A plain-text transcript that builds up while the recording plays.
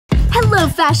Hello,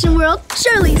 fashion world.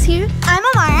 Sharlize here. I'm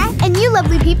Amara, and you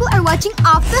lovely people are watching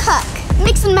Off the Hook.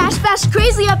 Mix and mash bash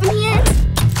crazy up in here.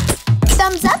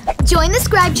 Thumbs up, join the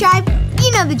scribe tribe.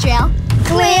 You know the drill.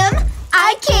 Glam,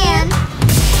 I can.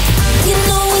 You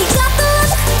know we got the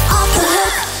look, Off the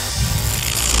Hook.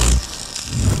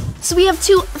 So we have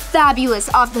two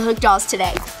fabulous Off the Hook dolls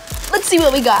today. Let's see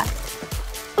what we got.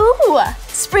 Ooh,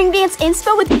 spring dance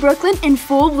inspo with Brooklyn in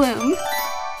full bloom.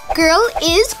 Girl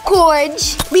is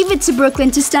gorge. Leave it to Brooklyn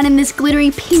to stun in this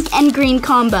glittery pink and green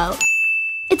combo.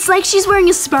 It's like she's wearing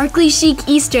a sparkly chic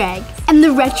Easter egg. And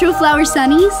the retro flower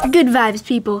sunnies? Good vibes,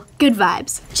 people. Good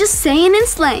vibes. Just saying and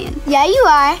slaying. Yeah, you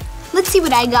are. Let's see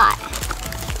what I got.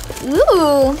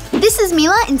 Ooh, this is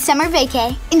Mila in summer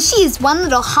vacay. And she is one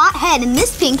little hot head in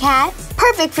this pink hat.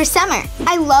 Perfect for summer.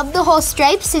 I love the whole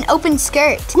stripes and open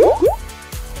skirt.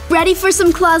 Ready for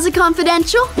some Closet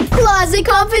Confidential? Closet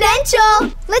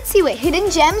Confidential! Let's see what hidden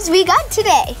gems we got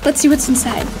today. Let's see what's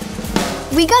inside.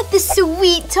 We got this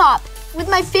sweet top with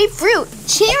my fave fruit,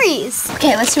 cherries.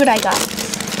 Okay, let's see what I got.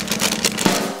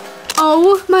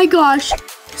 Oh my gosh,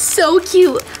 so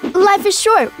cute. Life is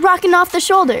short, rocking off the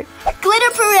shoulder.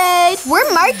 Glitter parade!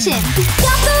 We're marching.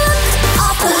 Got the look,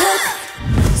 Off the Hook.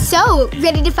 So,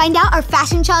 ready to find out our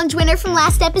fashion challenge winner from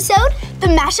last episode? The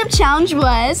mashup challenge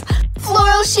was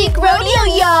Floral Chic Rodeo,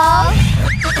 y'all!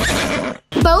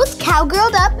 Both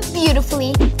cowgirled up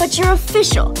beautifully. But your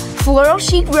official Floral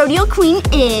Chic Rodeo queen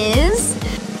is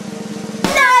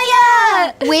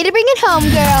Naya! Way to bring it home,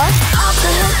 girl. Off the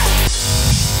Hook.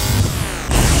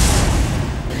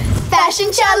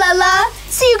 Fashion cha-la-la.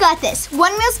 So you got this.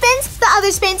 One wheel spins, the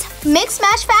other spins. Mix,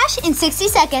 smash, fash in 60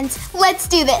 seconds. Let's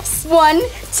do this. 1,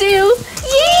 2, yee!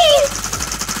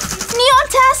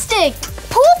 Neontastic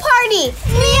Pool Party!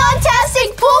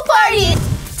 Neontastic Pool Party!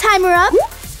 Timer up.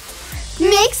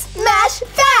 Mix, mash,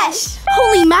 fash!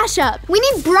 Holy mashup. We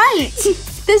need bright.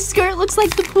 This skirt looks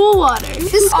like the pool water.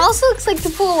 This also looks like the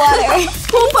pool water.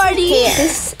 Pool party. Here.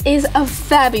 This is a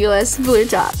fabulous blue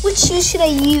top. Which shoes should I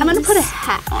use? I'm gonna put a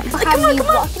hat on. Come Come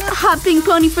on. A hot pink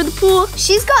pony for the pool.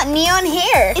 She's got neon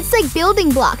hair. It's like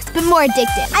building blocks, but more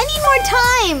addictive. I need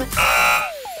more time.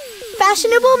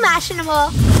 Fashionable,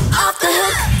 mashionable. Off the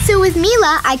Hook. So with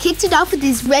Mila, I kicked it off with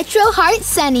these retro heart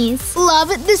sunnies. Love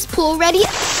this pool-ready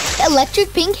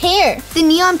electric pink hair. The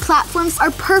neon platforms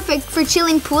are perfect for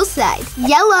chilling poolside.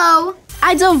 Yellow.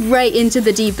 I dove right into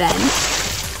the deep end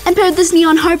and paired this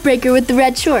neon heartbreaker with the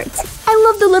red shorts. I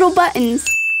love the little buttons.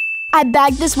 I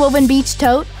bagged this woven beach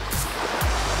tote.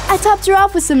 I topped her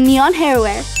off with some neon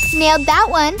hairwear. Nailed that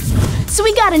one. So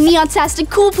we got a Neontastic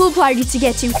cool pool party to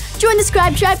get to. Join the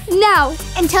scribe tribe now.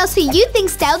 And tell us who you think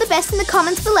styled the best in the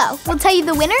comments below. We'll tell you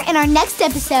the winner in our next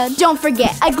episode. Don't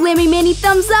forget, a glammy mini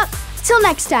thumbs up. Till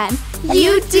next time,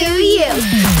 you do you.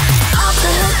 Off the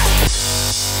Hook.